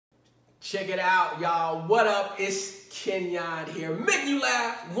Check it out, y'all. What up? It's Kenyon here. Making you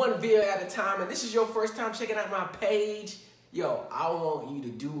laugh one video at a time. And this is your first time checking out my page. Yo, I want you to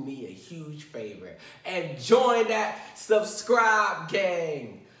do me a huge favor and join that subscribe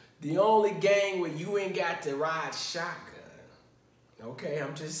gang. The only gang where you ain't got to ride shotgun. Okay,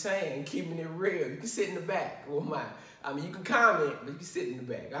 I'm just saying, keeping it real. You can sit in the back. You can comment, but you can sit in the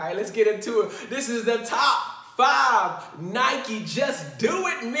back. All right, let's get into it. This is the top 5 Nike Just Do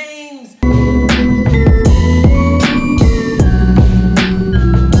It memes.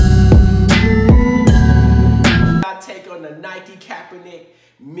 I take on the Nike Kaepernick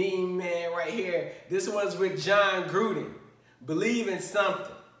meme man right here. This one's with John Gruden. Believe in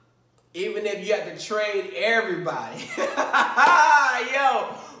something, even if you have to trade everybody.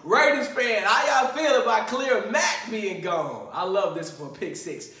 Yo, Raiders fan, how y'all feel about Khalil Mack being gone? I love this for Pick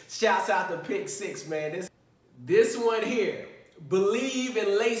 6. Shouts out to Pick 6, man. This one here, believe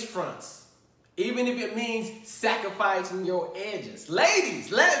in lace fronts, even if it means sacrificing your edges.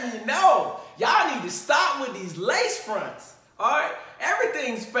 Ladies, let me know. Y'all need to stop with these lace fronts, all right?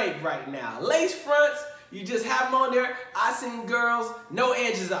 Everything's fake right now. Lace fronts, you just have them on there. I seen girls, no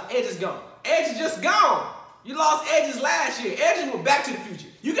edges up, edges gone. Edges just gone. You lost edges last year. Edges went back to the future.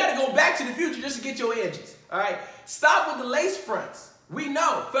 You got to go back to the future just to get your edges, all right? Stop with the lace fronts. We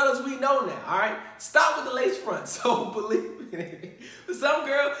know, fellas, we know now, all right? Stop with the lace front, so believe it. Some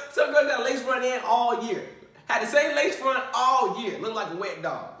girls got a lace front in all year. Had the same lace front all year. Look like a wet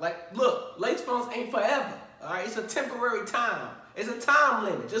dog. Like, look, lace fronts ain't forever, all right? It's a temporary time. It's a time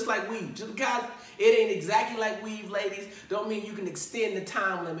limit, just like weave. Just because it ain't exactly like weave, ladies, don't mean you can extend the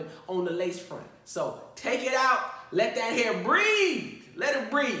time limit on the lace front. So take it out, let that hair breathe. Let it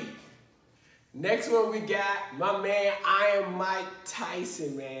breathe. Next one we got, my man, I am Mike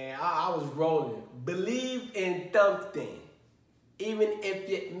Tyson, man. I was rolling. Believe in something, even if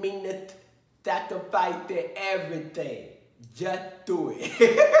it means sacrifice everything. Just do it.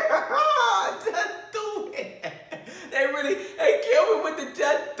 Just do it. They kill me with the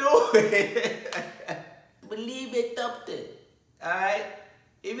just do it. Believe in something, all right?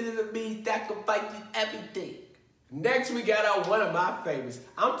 Even if it means sacrificing everything. Next we got out one of my favorites.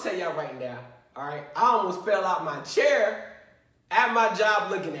 I'm telling y'all right now, all right, I almost fell out my chair at my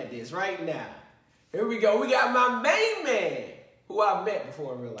job looking at this right now. Here we go. We got my main man, who I've met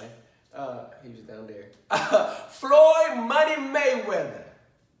before in real life. He was down there. Floyd Money Mayweather.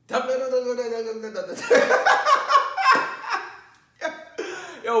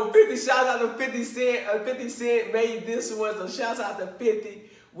 Yo, 50, shout out to 50 Cent. 50 Cent made this one, so shouts out to 50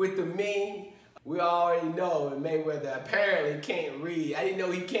 with the meme. We already know that Mayweather apparently can't read. I didn't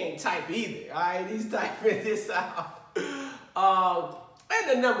know he can't type either. All right, he's typing this out. And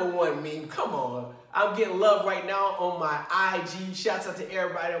the #1 meme, come on. I'm getting love right now on my IG. Shouts out to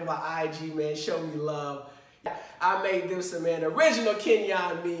everybody on my IG, man. Show me love. I made this, man, original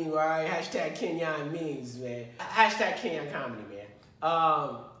Kenyon meme, all right? Hashtag Kenyon memes, man. Hashtag Kenyon comedy, man.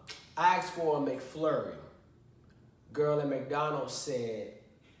 I asked for a McFlurry. Girl at McDonald's said,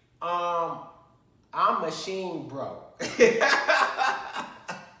 I'm machine broke.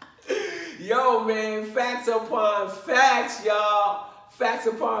 Yo, man, facts upon facts, y'all. Facts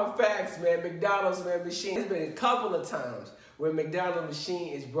upon facts, man. McDonald's, man, machine. There's been a couple of times where McDonald's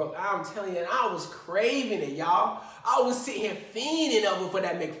machine is broke. I'm telling you, and I was craving it, y'all. I was sitting here fiending over for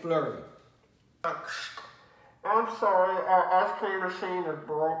that McFlurry. I'm sorry, our ice cream machine is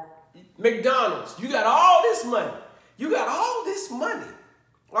broke. McDonald's, you got all this money. You got all this money,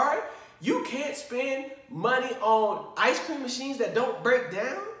 all right? You can't spend money on ice cream machines that don't break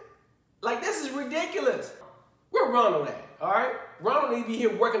down? Like, this is ridiculous. Where Ronald at, all right? Ronald need to be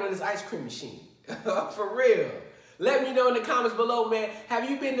here working on this ice cream machine. For real. Let me know in the comments below, man. Have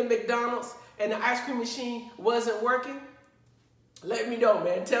you been to McDonald's and the ice cream machine wasn't working? Let me know,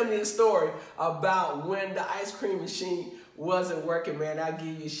 man. Tell me a story about when the ice cream machine wasn't working, man. I'll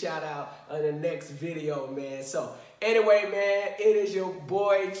give you a shout out on the next video, man. So anyway, man, it is your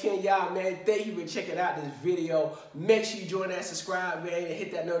boy Kenyon, man. Thank you for checking out this video. Make sure you join that subscribe, man, and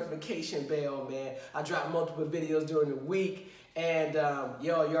hit that notification bell, man. I drop multiple videos during the week, and yo,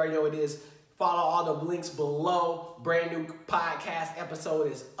 you already know what it is. Follow all the links below. Brand new podcast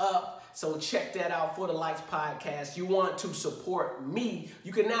episode is up. So check that out for the Likes Podcast. You want to support me,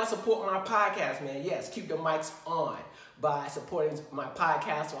 you can now support my podcast, man. Yes, keep the mics on by supporting my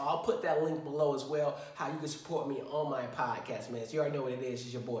podcast. So I'll put that link below as well, how you can support me on my podcast, man. So you already know what it is.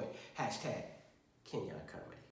 It's your boy, hashtag Kenyon Comedy.